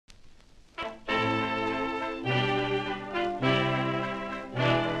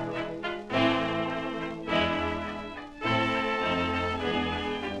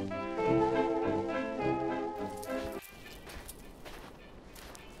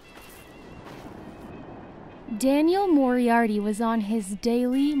Daniel Moriarty was on his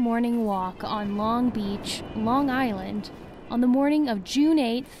daily morning walk on Long Beach, Long Island, on the morning of June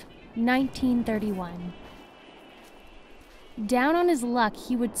 8th, 1931. Down on his luck,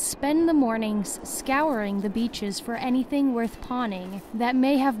 he would spend the mornings scouring the beaches for anything worth pawning that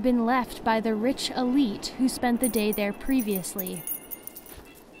may have been left by the rich elite who spent the day there previously.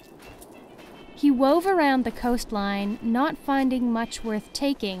 He wove around the coastline, not finding much worth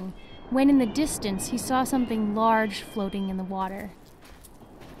taking, when in the distance he saw something large floating in the water.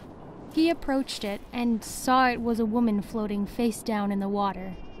 He approached it and saw it was a woman floating face down in the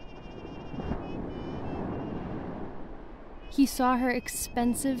water. He saw her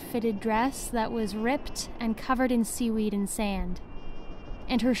expensive fitted dress that was ripped and covered in seaweed and sand,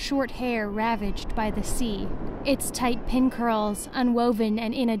 and her short hair ravaged by the sea, its tight pin curls unwoven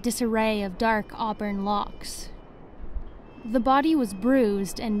and in a disarray of dark auburn locks. The body was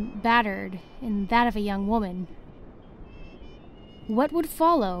bruised and battered in that of a young woman. What would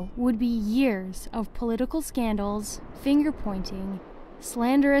follow would be years of political scandals, finger-pointing,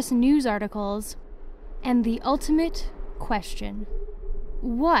 slanderous news articles, and the ultimate question: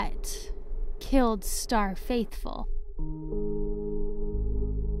 what killed Starr Faithfull?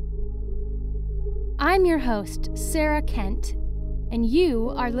 I'm your host, Sarah Kent, and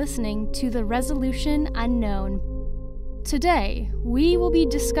you are listening to The Resolution Unknown. Today, we will be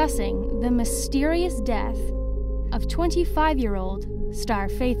discussing the mysterious death of 25-year-old Starr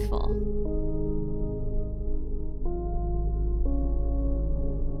Faithfull.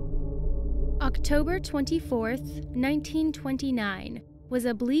 October 24th, 1929 was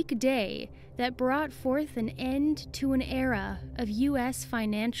a bleak day that brought forth an end to an era of U.S.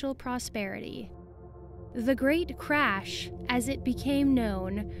 financial prosperity. The Great Crash, as it became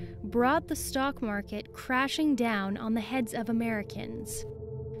known, brought the stock market crashing down on the heads of Americans.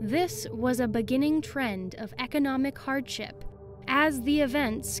 This was a beginning trend of economic hardship, as the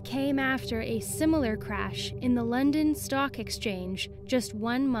events came after a similar crash in the London Stock Exchange just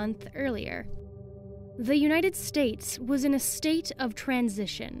 1 month earlier. The United States was in a state of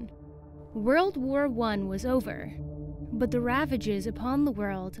transition. World War I was over, but the ravages upon the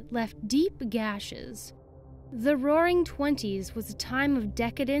world left deep gashes. The Roaring Twenties was a time of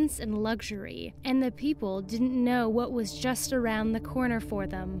decadence and luxury, and the people didn't know what was just around the corner for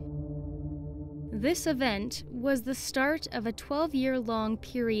them. This event was the start of a 12-year-long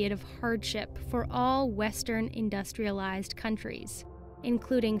period of hardship for all Western industrialized countries,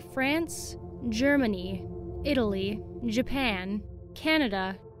 including France, Germany, Italy, Japan,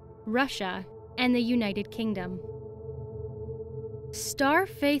 Canada, Russia, and the United Kingdom. Starr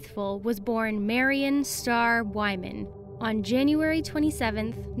Faithfull was born Marion Starr Wyman on January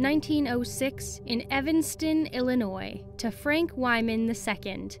 27, 1906 in Evanston, Illinois, to Frank Wyman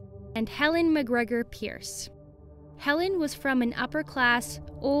II and Helen McGregor Pierce. Helen was from an upper-class,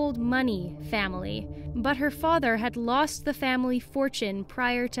 old money family, but her father had lost the family fortune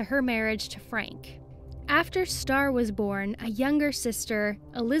prior to her marriage to Frank. After Starr was born, a younger sister,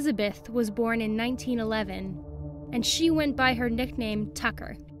 Elizabeth, was born in 1911, and she went by her nickname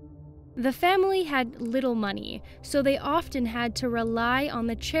Tucker. The family had little money, so they often had to rely on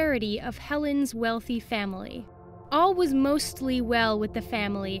the charity of Helen's wealthy family. All was mostly well with the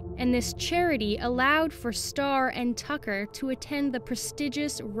family, and this charity allowed for Starr and Tucker to attend the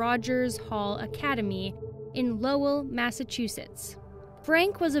prestigious Rogers Hall Academy in Lowell, Massachusetts.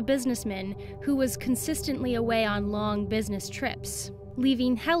 Frank was a businessman who was consistently away on long business trips,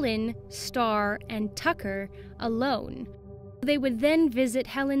 leaving Helen, Starr, and Tucker alone. They would then visit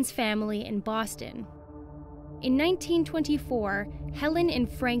Helen's family in Boston. In 1924, Helen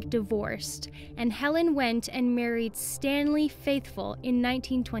and Frank divorced, and Helen went and married Stanley Faithfull in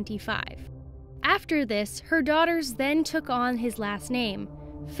 1925. After this, her daughters then took on his last name,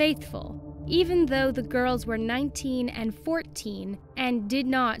 Faithfull, even though the girls were 19 and 14 and did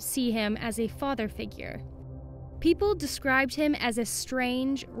not see him as a father figure. People described him as a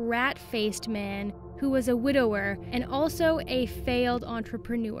strange, rat-faced man who was a widower and also a failed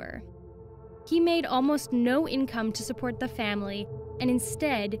entrepreneur. He made almost no income to support the family and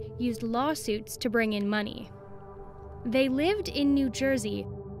instead used lawsuits to bring in money. They lived in New Jersey,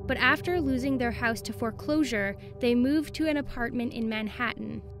 but after losing their house to foreclosure, they moved to an apartment in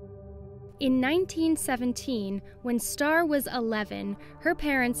Manhattan. In 1917, when Starr was 11, her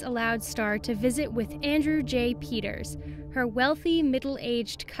parents allowed Starr to visit with Andrew J. Peters, her wealthy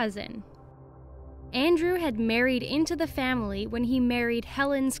middle-aged cousin. Andrew had married into the family when he married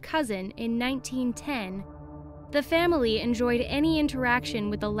Helen's cousin in 1910, The family enjoyed any interaction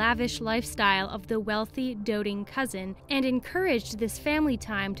with the lavish lifestyle of the wealthy, doting cousin and encouraged this family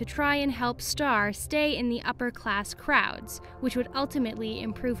time to try and help Starr stay in the upper-class crowds, which would ultimately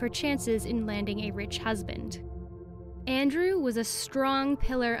improve her chances in landing a rich husband. Andrew was a strong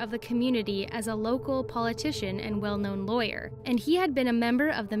pillar of the community as a local politician and well-known lawyer, and he had been a member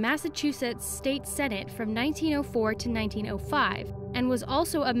of the Massachusetts State Senate from 1904 to 1905, and was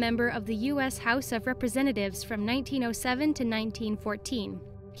also a member of the U.S. House of Representatives from 1907 to 1914.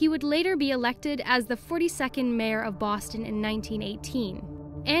 He would later be elected as the 42nd mayor of Boston in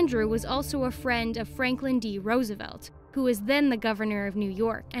 1918. Andrew was also a friend of Franklin D. Roosevelt, who was then the governor of New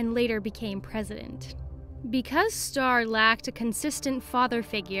York and later became president. Because Starr lacked a consistent father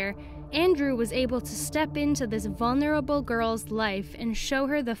figure, Andrew was able to step into this vulnerable girl's life and show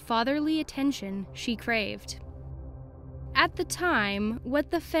her the fatherly attention she craved. At the time,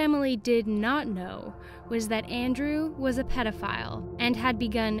 what the family did not know was that Andrew was a pedophile and had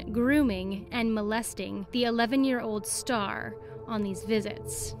begun grooming and molesting the 11-year-old Starr on these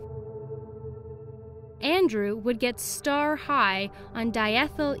visits. Andrew would get Starr high on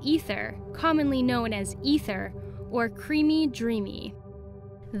diethyl ether, commonly known as ether, or creamy dreamy.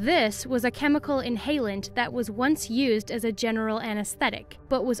 This was a chemical inhalant that was once used as a general anesthetic,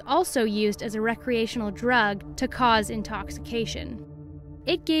 but was also used as a recreational drug to cause intoxication.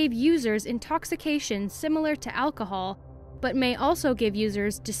 It gave users intoxication similar to alcohol, but may also give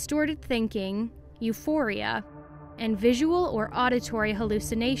users distorted thinking, euphoria, and visual or auditory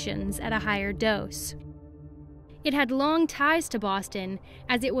hallucinations at a higher dose. It had long ties to Boston,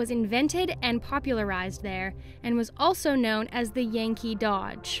 as it was invented and popularized there, and was also known as the Yankee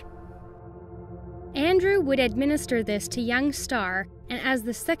Dodge. Andrew would administer this to young Starr, and as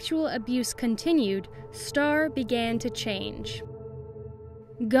the sexual abuse continued, Starr began to change.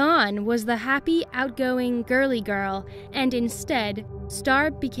 Gone was the happy, outgoing, girly girl, and instead, Starr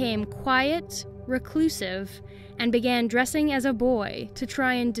became quiet, reclusive, and began dressing as a boy to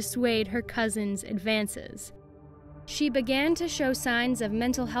try and dissuade her cousin's advances. She began to show signs of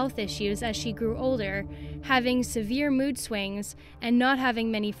mental health issues as she grew older, having severe mood swings and not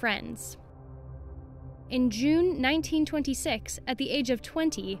having many friends. In June 1926, at the age of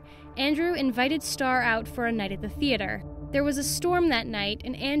 20, Andrew invited Starr out for a night at the theater. There was a storm that night,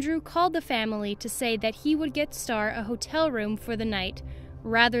 and Andrew called the family to say that he would get Starr a hotel room for the night,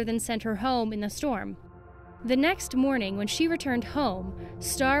 rather than send her home in the storm. The next morning, when she returned home,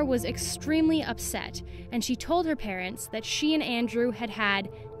 Starr was extremely upset, and she told her parents that she and Andrew had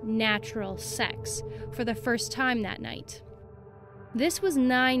had natural sex for the first time that night. This was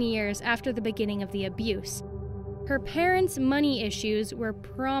 9 years after the beginning of the abuse. Her parents' money issues were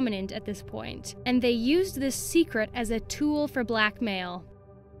prominent at this point, and they used this secret as a tool for blackmail.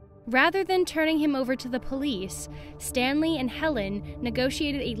 Rather than turning him over to the police, Stanley and Helen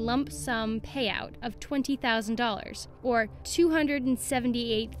negotiated a lump sum payout of $20,000, or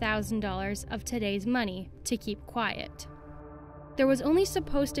 $278,000 of today's money, to keep quiet. There was only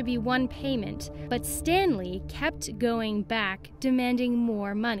supposed to be one payment, but Stanley kept going back, demanding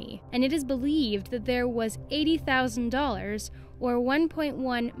more money, and it is believed that there was $80,000 or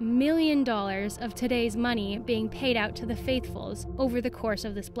 $1.1 million of today's money being paid out to the Faithfulls over the course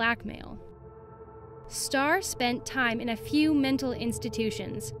of this blackmail. Starr spent time in a few mental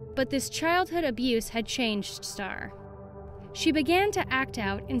institutions, but this childhood abuse had changed Starr. She began to act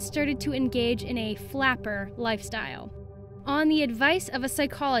out and started to engage in a flapper lifestyle. On the advice of a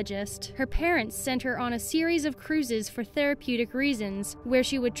psychologist, her parents sent her on a series of cruises for therapeutic reasons, where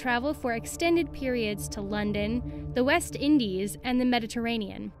she would travel for extended periods to London, the West Indies, and the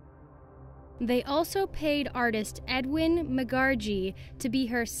Mediterranean. They also paid artist Edwin McGargy to be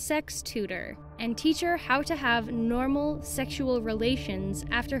her sex tutor and teach her how to have normal sexual relations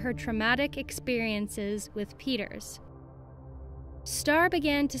after her traumatic experiences with Peters. Starr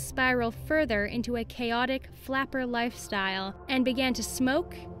began to spiral further into a chaotic flapper lifestyle and began to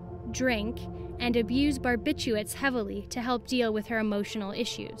smoke, drink, and abuse barbiturates heavily to help deal with her emotional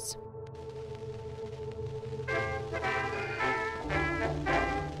issues.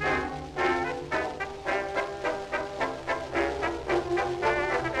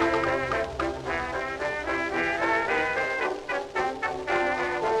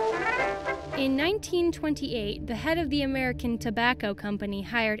 In 1928, the head of the American Tobacco Company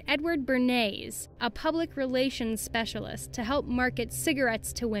hired Edward Bernays, a public relations specialist, to help market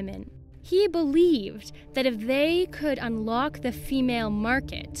cigarettes to women. He believed that if they could unlock the female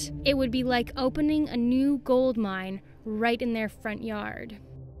market, it would be like opening a new gold mine right in their front yard.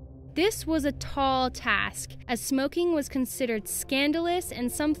 This was a tall task, as smoking was considered scandalous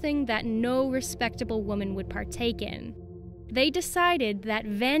and something that no respectable woman would partake in. They decided that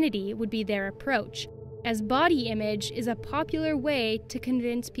vanity would be their approach, as body image is a popular way to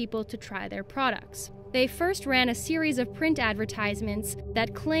convince people to try their products. They first ran a series of print advertisements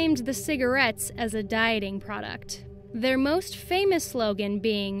that claimed the cigarettes as a dieting product. Their most famous slogan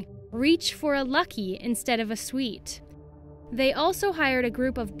being, "Reach for a lucky instead of a sweet." They also hired a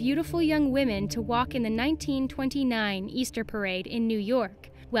group of beautiful young women to walk in the 1929 Easter Parade in New York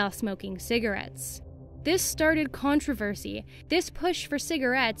while smoking cigarettes. This started controversy. This push for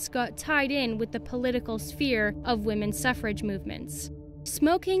cigarettes got tied in with the political sphere of women's suffrage movements.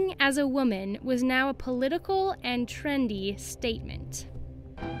 Smoking as a woman was now a political and trendy statement.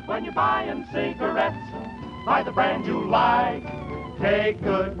 When you're buying cigarettes, buy the brand you like. Take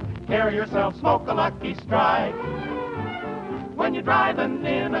good care of yourself, smoke a Lucky Strike. When you're driving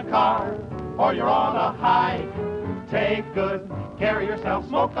in a car or you're on a hike, take good care of yourself,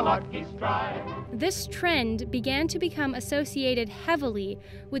 smoke a Lucky Strike. This trend began to become associated heavily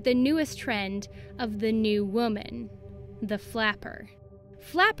with the newest trend of the new woman, the flapper.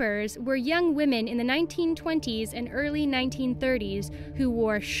 Flappers were young women in the 1920s and early 1930s who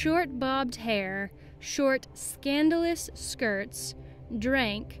wore short bobbed hair, short scandalous skirts,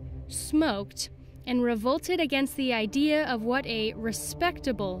 drank, smoked, and revolted against the idea of what a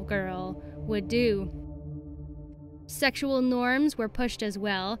respectable girl would do. Sexual norms were pushed as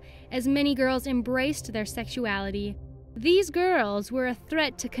well, as many girls embraced their sexuality. These girls were a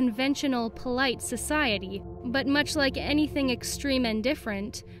threat to conventional, polite society, but much like anything extreme and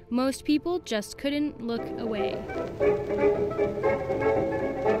different, most people just couldn't look away.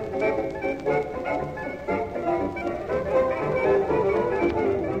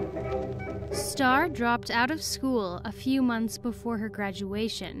 Starr dropped out of school a few months before her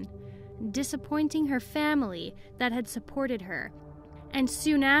graduation, disappointing her family that had supported her. And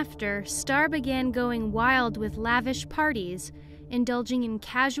soon after, Starr began going wild with lavish parties, indulging in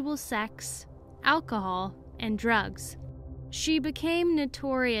casual sex, alcohol, and drugs. She became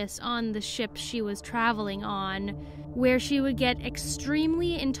notorious on the ship she was traveling on, where she would get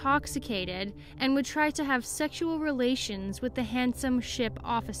extremely intoxicated and would try to have sexual relations with the handsome ship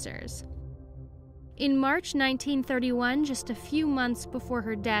officers. In March 1931, just a few months before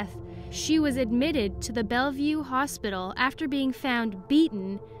her death, she was admitted to the Bellevue Hospital after being found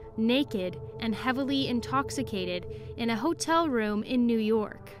beaten, naked, and heavily intoxicated in a hotel room in New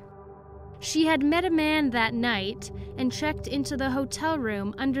York. She had met a man that night and checked into the hotel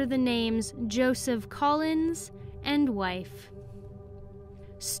room under the names Joseph Collins and wife.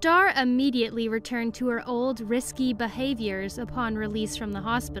 Starr immediately returned to her old risky behaviors upon release from the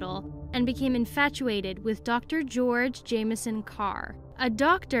hospital and became infatuated with Dr. George Jameson Carr, a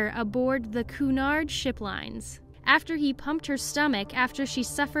doctor aboard the Cunard ship lines, after he pumped her stomach after she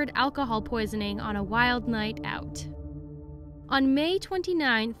suffered alcohol poisoning on a wild night out. On May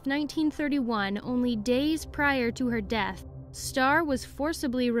 29, 1931, only days prior to her death, Starr was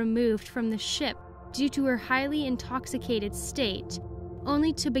forcibly removed from the ship due to her highly intoxicated state,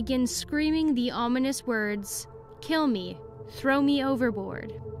 only to begin screaming the ominous words, "Kill me, throw me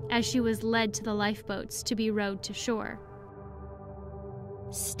overboard," as she was led to the lifeboats to be rowed to shore.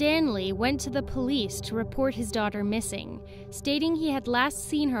 Stanley went to the police to report his daughter missing, stating he had last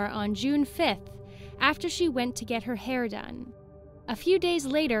seen her on June 5th after she went to get her hair done. A few days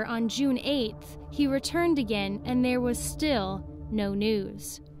later, on June 8th, he returned again and there was still no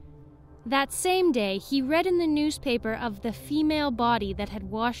news. That same day, he read in the newspaper of the female body that had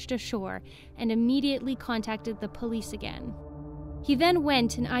washed ashore and immediately contacted the police again. He then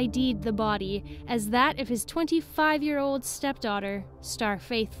went and ID'd the body as that of his 25-year-old stepdaughter, Starr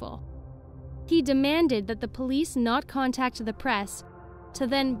Faithfull. He demanded that the police not contact the press, to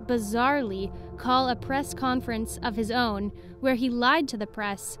then bizarrely call a press conference of his own where he lied to the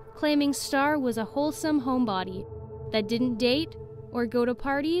press, claiming Starr was a wholesome homebody that didn't date or go to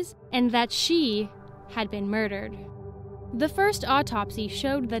parties, and that she had been murdered. The first autopsy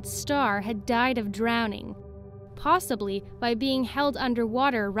showed that Starr had died of drowning, possibly by being held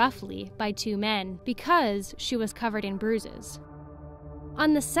underwater roughly by two men, because she was covered in bruises.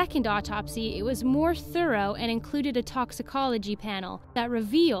 On the second autopsy, it was more thorough and included a toxicology panel that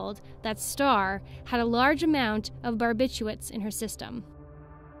revealed that Starr had a large amount of barbiturates in her system.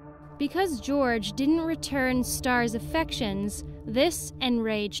 Because George didn't return Starr's affections, this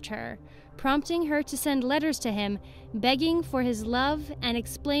enraged her, prompting her to send letters to him, begging for his love and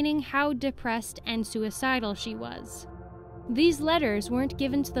explaining how depressed and suicidal she was. These letters weren't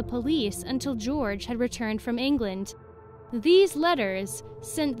given to the police until George had returned from England, These letters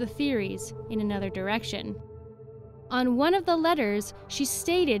sent the theories in another direction. On one of the letters, she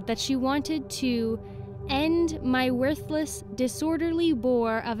stated that she wanted to end my worthless, disorderly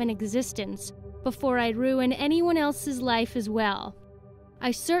bore of an existence before I ruin anyone else's life as well.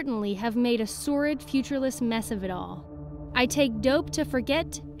 I certainly have made a sordid, futureless mess of it all. I take dope to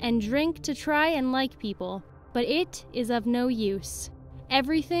forget and drink to try and like people, but it is of no use.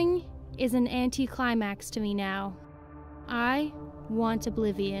 Everything is an anticlimax to me now. I want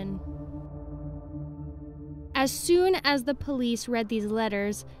oblivion. As soon as the police read these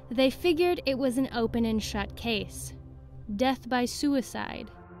letters, they figured it was an open and shut case. Death by suicide.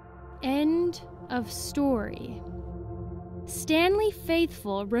 End of story. Starr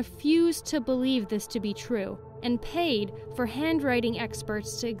Faithfull refused to believe this to be true and paid for handwriting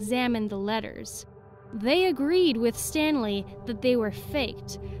experts to examine the letters. They agreed with Stanley that they were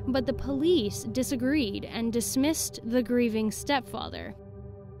faked, but the police disagreed and dismissed the grieving stepfather.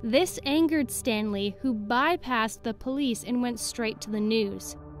 This angered Stanley, who bypassed the police and went straight to the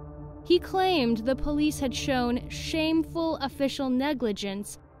news. He claimed the police had shown shameful official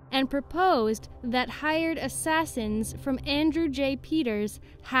negligence and proposed that hired assassins from Andrew J. Peters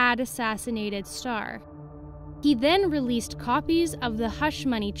had assassinated Starr. He then released copies of the hush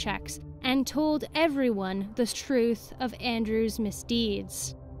money checks and told everyone the truth of Andrew's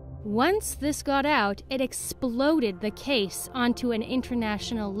misdeeds. Once this got out, it exploded the case onto an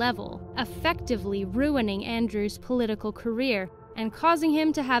international level, effectively ruining Andrew's political career and causing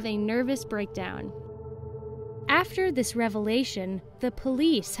him to have a nervous breakdown. After this revelation, the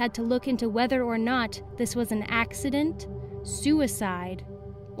police had to look into whether or not this was an accident, suicide,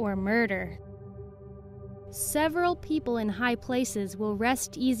 or murder. Several people in high places will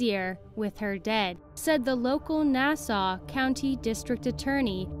rest easier with her dead, said the local Nassau County District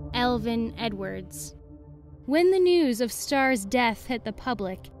Attorney, Elvin Edwards. When the news of Starr's death hit the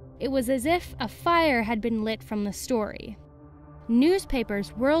public, it was as if a fire had been lit from the story.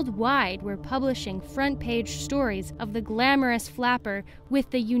 Newspapers worldwide were publishing front-page stories of the glamorous flapper with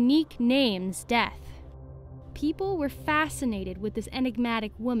the unique name's death. People were fascinated with this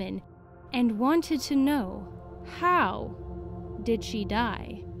enigmatic woman and wanted to know, how did she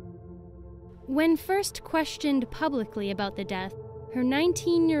die? When first questioned publicly about the death, her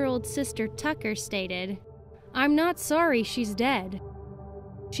 19-year-old sister Tucker stated, "I'm not sorry she's dead.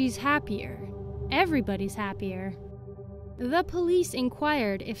 She's happier. Everybody's happier." The police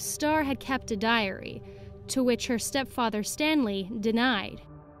inquired if Starr had kept a diary, to which her stepfather Stanley denied,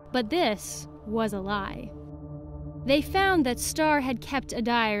 but this was a lie. They found that Starr had kept a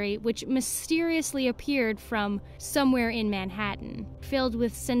diary which mysteriously appeared from somewhere in Manhattan, filled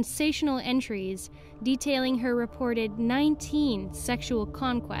with sensational entries detailing her reported 19 sexual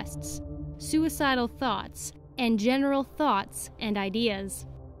conquests, suicidal thoughts, and general thoughts and ideas.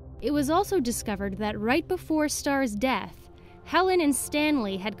 It was also discovered that right before Starr's death, Helen and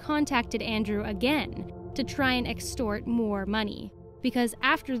Stanley had contacted Andrew again to try and extort more money, because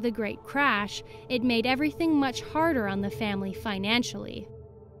after the Great Crash, it made everything much harder on the family financially.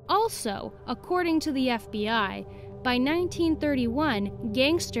 Also, according to the FBI, by 1931,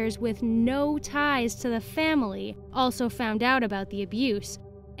 gangsters with no ties to the family also found out about the abuse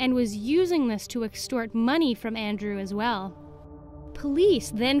and was using this to extort money from Andrew as well. Police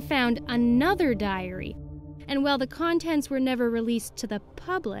then found another diary, and while the contents were never released to the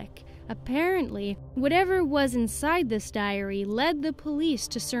public, apparently, whatever was inside this diary led the police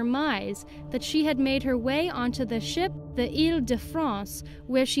to surmise that she had made her way onto the ship, the Île-de-France,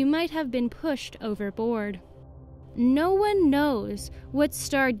 where she might have been pushed overboard. No one knows what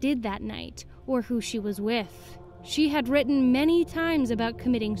Starr did that night or who she was with. She had written many times about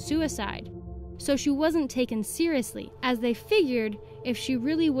committing suicide, so she wasn't taken seriously, as they figured if she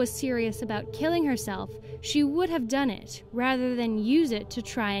really was serious about killing herself, she would have done it, rather than use it to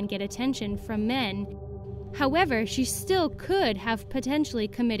try and get attention from men. However, she still could have potentially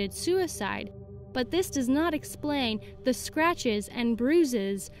committed suicide, but this does not explain the scratches and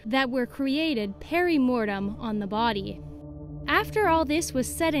bruises that were created peri-mortem on the body. After all this was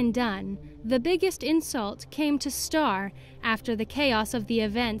said and done, the biggest insult came to Starr after the chaos of the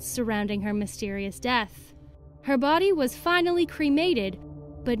events surrounding her mysterious death. Her body was finally cremated,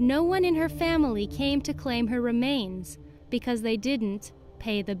 but no one in her family came to claim her remains because they didn't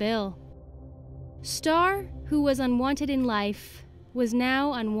pay the bill. Starr, who was unwanted in life, was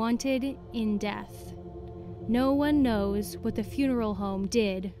now unwanted in death. No one knows what the funeral home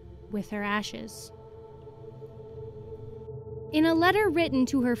did with her ashes. In a letter written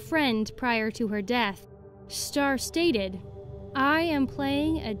to her friend prior to her death, Starr stated, "I am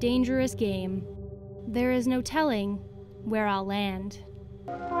playing a dangerous game. There is no telling where I'll land.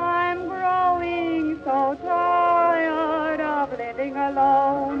 I'm growing so tired of living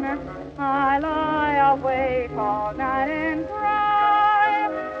alone. I lie awake all night and cry.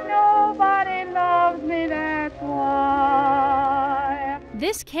 Nobody loves me, that's why.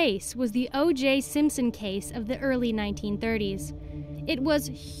 This case was the O.J. Simpson case of the early 1930s. It was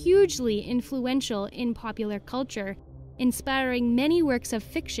hugely influential in popular culture, inspiring many works of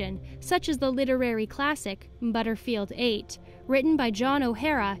fiction, such as the literary classic Butterfield 8, written by John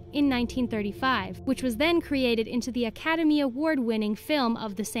O'Hara in 1935, which was then created into the Academy Award-winning film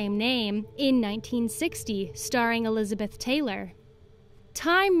of the same name in 1960, starring Elizabeth Taylor.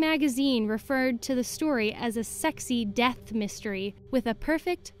 Time magazine referred to the story as a sexy death mystery with a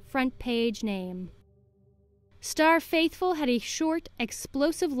perfect front-page name. Starr Faithfull had a short,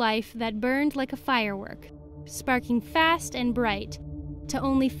 explosive life that burned like a firework, sparking fast and bright, to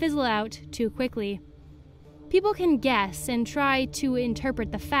only fizzle out too quickly. People can guess and try to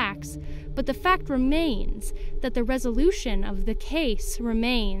interpret the facts, but the fact remains that the resolution of the case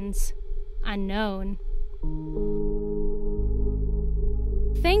remains unknown.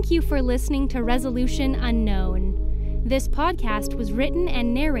 Thank you for listening to Resolution Unknown. This podcast was written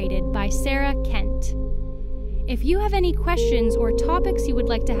and narrated by Sarah Kent. If you have any questions or topics you would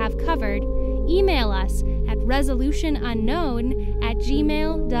like to have covered, email us at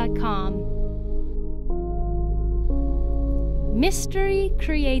resolutionunknown@gmail.com. Mystery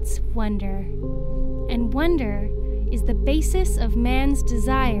creates wonder, and wonder is the basis of man's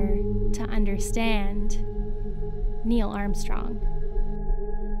desire to understand. Neil Armstrong.